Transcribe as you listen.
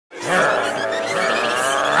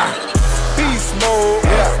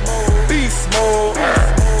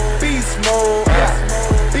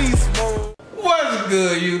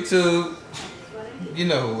YouTube, you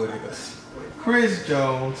know who it is. Chris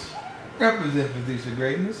Jones, represent Producer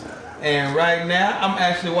Greatness. And right now, I'm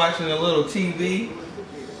actually watching a little TV.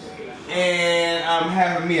 And I'm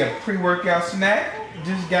having me a pre-workout snack.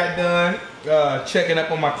 Just got done checking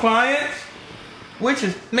up on my clients. Which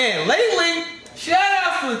is, man, lately, shout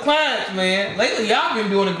out to the clients, man. Lately, y'all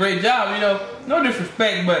been doing a great job, you know. No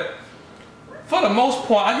disrespect, but for the most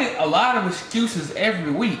part, I get a lot of excuses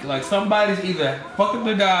every week. Like somebody's either fucking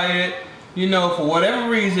the diet, you know, for whatever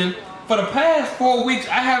reason. For the past 4 weeks,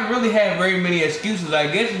 I haven't really had very many excuses. I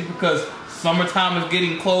guess it's because summertime is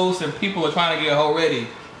getting close and people are trying to get hoe ready.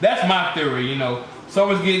 That's my theory, you know.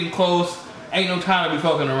 Summer's getting close, ain't no time to be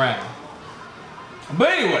fucking around. But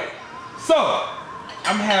anyway, so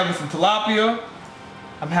I'm having some tilapia,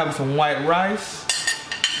 I'm having some white rice,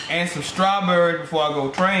 and some strawberries before I go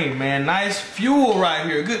train, man. Nice fuel right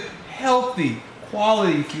here. Good, healthy,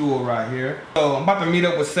 quality fuel right here. So I'm about to meet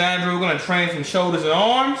up with Sandra. We're gonna train some shoulders and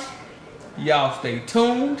arms. Y'all stay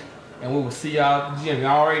tuned, and we will see y'all at the gym.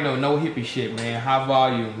 Y'all already know, no hippie shit, man. High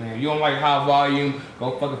volume, man. If you don't like high volume,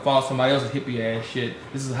 go fucking follow somebody else's hippie ass shit.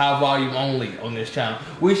 This is high volume only on this channel.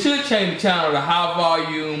 We should change the channel to high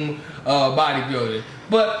volume bodybuilding.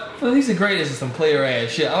 But for these are greatest is some player ass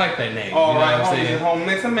shit. I like that name. Alright, homies and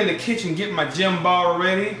homies. I'm in the kitchen getting my gym bottle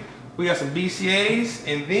ready. We got some BCAs,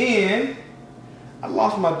 and then I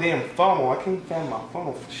lost my damn funnel. I can't find my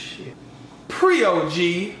funnel for shit.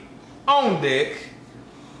 Pre-OG on deck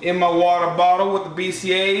in my water bottle with the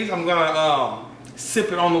BCAs. I'm gonna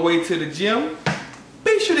sip it on the way to the gym.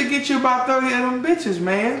 Be sure to get you about 30 of them bitches,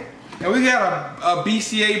 man. And we got a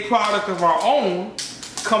BCA product of our own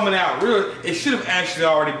coming out. Real, it should have actually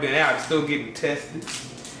already been out. It's still getting tested.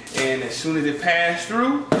 And as soon as it passed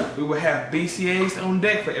through, we will have BCAs on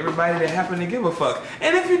deck for everybody that happen to give a fuck.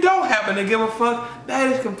 And if you don't happen to give a fuck,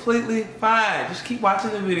 that is completely fine. Just keep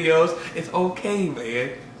watching the videos. It's okay,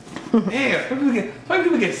 man. Yeah, some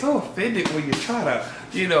people get so offended when you try to,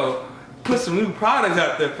 you know, put some new products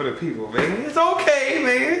out there for the people, man. It's okay,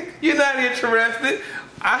 man. You're not interested.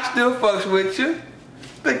 I still fucks with you.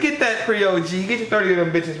 But get that pre-OG. Get your 30 of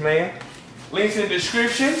them bitches, man. Links in the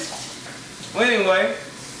description. Well, anyway,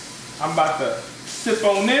 I'm about to sip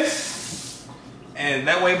on this. And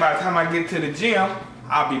that way, by the time I get to the gym,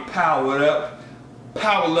 I'll be powered up.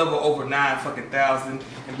 Power level over 9,000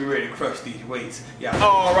 and be ready to crush these weights. Yeah.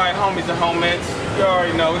 Alright, homies and homies. You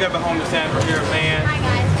already know, we got the homie Sandra here, man. Hi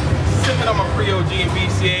guys. Sipping on my pre-OG and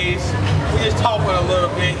BCAs. We just talking a little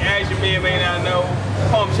bit. As you may or may not know,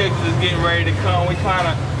 Pump Chasers is getting ready to come. We kind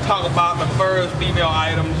of talk about the first female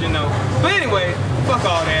items, you know. But anyway, fuck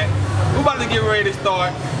all that. We're about to get ready to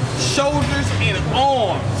start shoulders and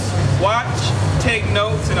arms. Watch, take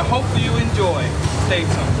notes, and I hope you enjoy. Stay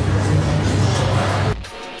tuned.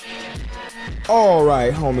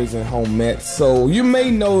 Alright, homies and homettes, so you may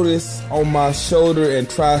notice on my shoulder and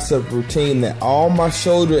tricep routine that all my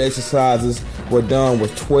shoulder exercises were done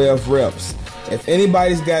with 12 reps. If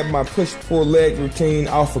anybody's got my push-pull leg routine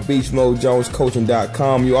off of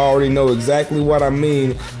beachmodejonescoaching.com, you already know exactly what I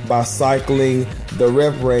mean by cycling the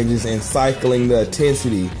rep ranges and cycling the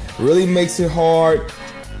intensity. Really makes it hard,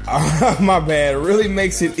 my bad, really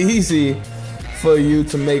makes it easy for you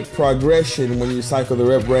to make progression when you cycle the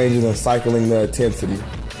rep ranges and cycling the intensity.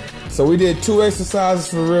 So we did 2 exercises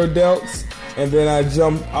for rear delts, and then I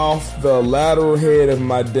jumped off the lateral head of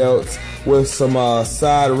my delts with some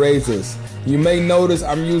side raises. You may notice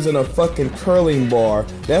I'm using a fucking curling bar.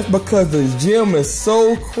 That's because the gym is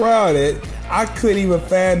so crowded, I couldn't even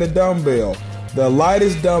find the dumbbell. The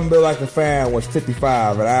lightest dumbbell I could find was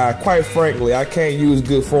 55, and quite frankly, I can't use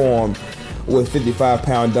good form with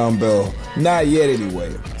 55-pound dumbbell. Not yet anyway.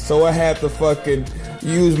 So I had to fucking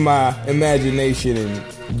use my imagination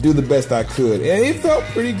and do the best I could. And it felt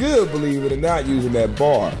pretty good, believe it or not, using that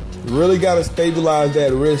bar. Really gotta stabilize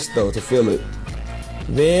that wrist though to feel it.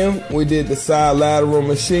 Then we did the side lateral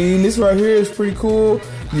machine. This right here is pretty cool.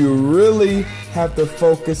 You really have to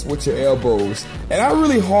focus with your elbows. And I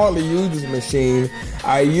really hardly use this machine.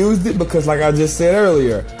 I used it because, like I just said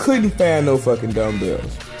earlier, couldn't find no fucking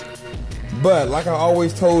dumbbells. But like I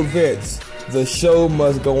always told vets, the show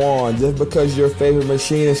must go on. Just because your favorite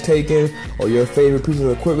machine is taken or your favorite piece of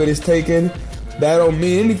equipment is taken, that don't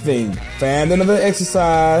mean anything. Find another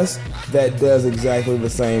exercise that does exactly the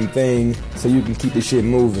same thing so you can keep the shit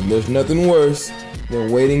moving. There's nothing worse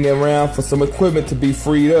than waiting around for some equipment to be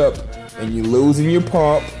freed up and you losing your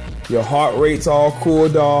pump, your heart rate's all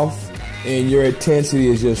cooled off, and your intensity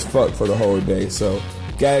is just fucked for the whole day. So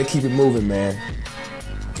gotta keep it moving, man.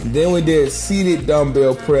 And then we did seated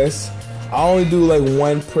dumbbell press. I only do like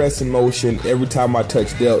one pressing motion every time I touch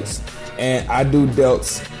delts, and I do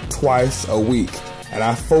delts twice a week. And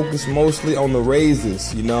I focus mostly on the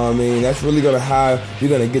raises, you know what I mean? That's really gonna how you're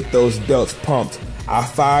gonna get those delts pumped. I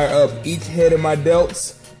fire up each head of my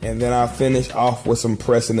delts, and then I finish off with some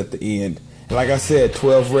pressing at the end. And like I said,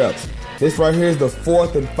 12 reps. This right here is the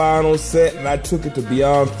 4th and final set, and I took it to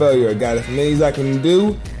beyond failure. I got as many as I can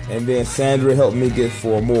do, and then Sandra helped me get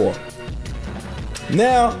 4 more.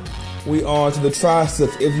 Now, we on to the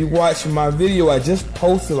triceps. If you watch my video I just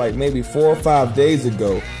posted like maybe 4 or 5 days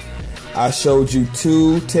ago, I showed you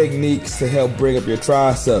 2 techniques to help bring up your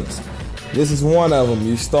triceps. This is one of them.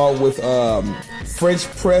 You start with French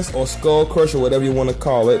press or skull crusher, whatever you want to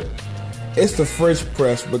call it. It's the French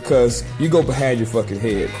press because you go behind your fucking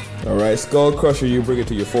head. Alright, skull crusher, you bring it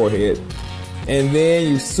to your forehead. And then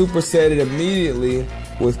you superset it immediately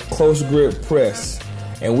with close grip press.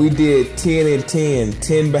 And we did 10 and 10.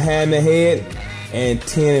 10 behind the head and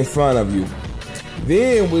 10 in front of you.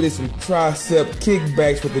 Then we did some tricep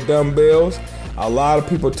kickbacks with the dumbbells. A lot of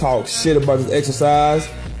people talk shit about this exercise,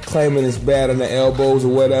 claiming it's bad on the elbows or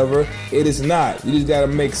whatever. It is not. You just gotta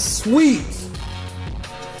make sweet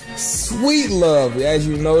love. As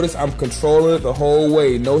you notice, I'm controlling it the whole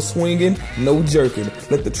way. No swinging, no jerking.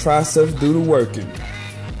 Let the triceps do the working.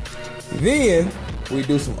 Then we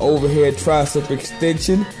do some overhead tricep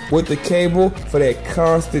extension with the cable for that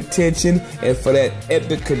constant tension and for that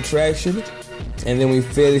epic contraction. And then we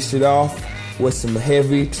finish it off with some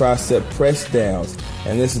heavy tricep press downs.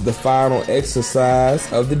 And this is the final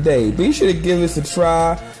exercise of the day. Be sure to give this a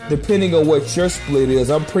try depending on what your split is.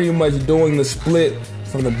 I'm pretty much doing the split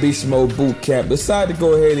from the Beast Mode Boot Camp. Decide to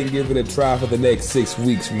go ahead and give it a try for the next 6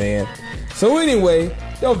 weeks, man. So anyway,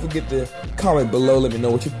 don't forget to comment below. Let me know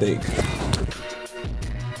what you think.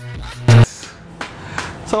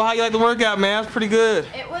 So how you like the workout, man? It's pretty good.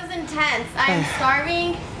 It was intense. I'm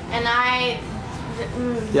starving, and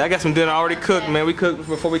yeah, I got some dinner already cooked, man. We cooked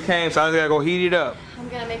before we came, so I just gotta go heat it up. I'm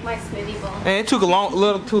gonna make my smoothie bowl. And it took a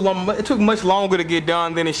little too long. It took much longer to get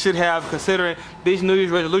done than it should have, considering these New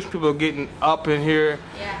Year's resolution people are getting up in here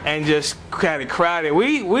and just kind of crowded.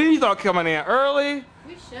 We thought coming in early.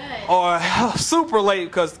 We should. Or super late,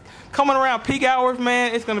 because coming around peak hours,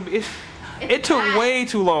 man, it's gonna be. It took way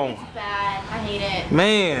too long. It's bad. I hate it.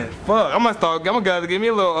 Man, fuck. I'm gonna gotta give me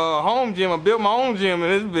a little home gym. I built my own gym in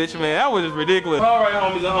this bitch, man. That was just ridiculous. All right,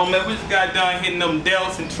 homies and homies, we just got done hitting them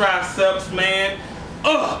delts and triceps, man.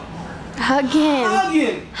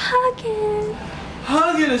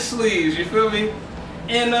 Hugging the sleeves. You feel me?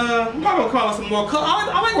 And I'm probably gonna call it some more.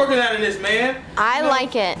 I like working out in this, man. I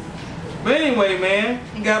like it. But anyway, man,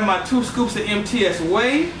 got my 2 scoops of MTS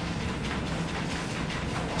whey.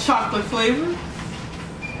 Chocolate flavor.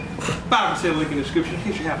 5% link in the description in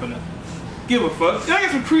case you happen to give a fuck. I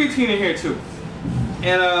got some creatine in here too.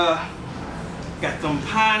 And got some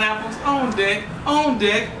pineapples on deck.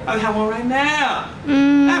 I have one right now. I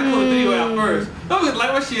have to pull the video out first. Don't forget to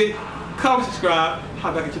like my shit, comment, subscribe,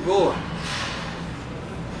 hop back at your boy.